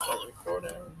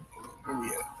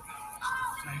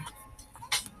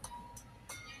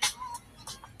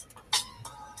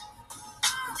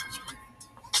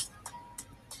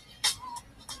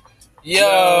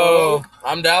Yo,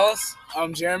 I'm Dallas,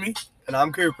 I'm Jeremy. And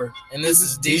I'm Cooper. and this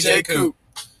is DJ Coop.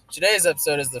 Today's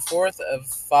episode is the fourth of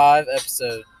 5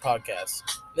 episode podcast.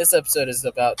 This episode is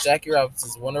about Jackie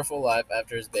Robinson's wonderful life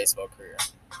after his baseball career.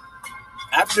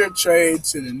 After a trade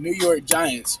to the New York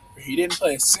Giants, where he didn't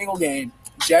play a single game,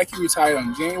 Jackie retired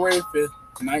on January 5th,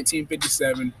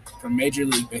 1957 from Major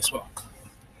League Baseball.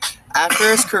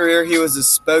 After his career, he was a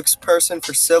spokesperson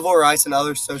for civil rights and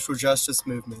other social justice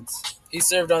movements. He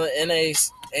served on the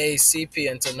NAACP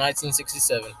until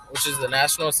 1967, which is the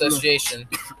National Association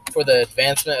for the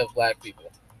Advancement of Black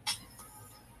People.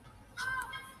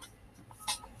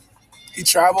 He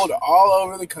traveled all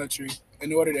over the country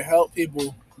in order to help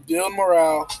people build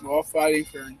morale while fighting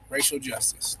for racial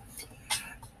justice.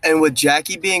 And with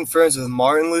Jackie being friends with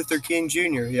Martin Luther King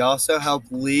Jr., he also helped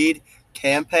lead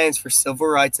campaigns for civil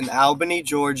rights in Albany,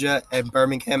 Georgia, and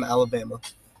Birmingham, Alabama.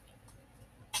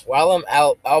 While in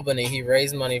Albany, he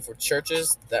raised money for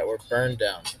churches that were burned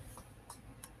down.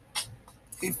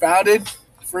 He founded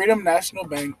Freedom National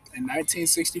Bank in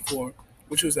 1964,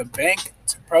 which was a bank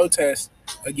to protest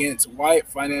against white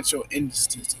financial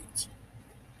institutions.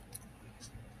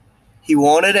 He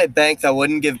wanted a bank that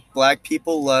wouldn't give black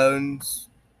people loans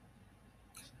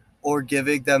or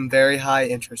giving them very high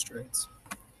interest rates.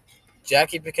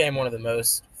 Jackie became one of the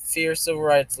most fierce civil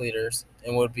rights leaders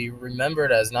and would be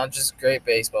remembered as not just a great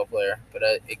baseball player, but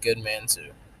a good man too.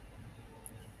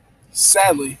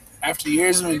 Sadly, after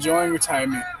years of enjoying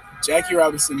retirement, Jackie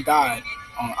Robinson died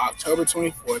on October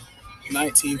 24th,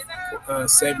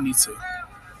 1972.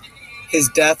 His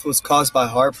death was caused by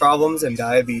heart problems and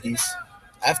diabetes.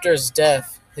 After his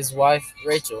death, his wife,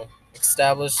 Rachel,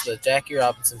 established the Jackie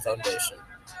Robinson Foundation.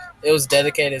 It was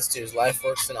dedicated to his life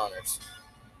works and honors.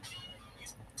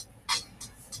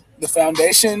 The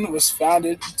foundation was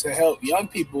founded to help young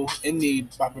people in need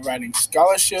by providing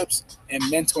scholarships and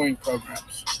mentoring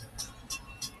programs.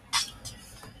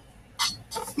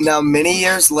 Now, many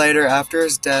years later, after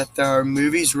his death, there are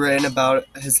movies written about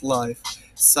his life,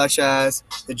 such as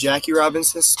The Jackie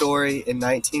Robinson Story in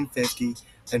 1950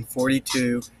 and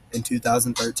 42 in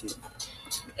 2013.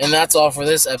 And that's all for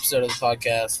this episode of the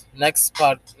podcast.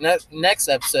 Next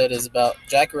episode is about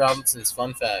Jackie Robinson's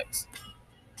fun facts.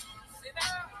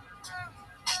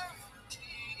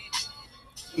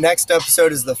 Next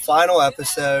episode is the final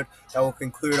episode that will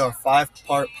conclude our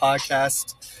 5-part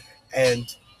podcast, and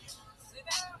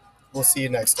we'll see you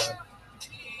next time.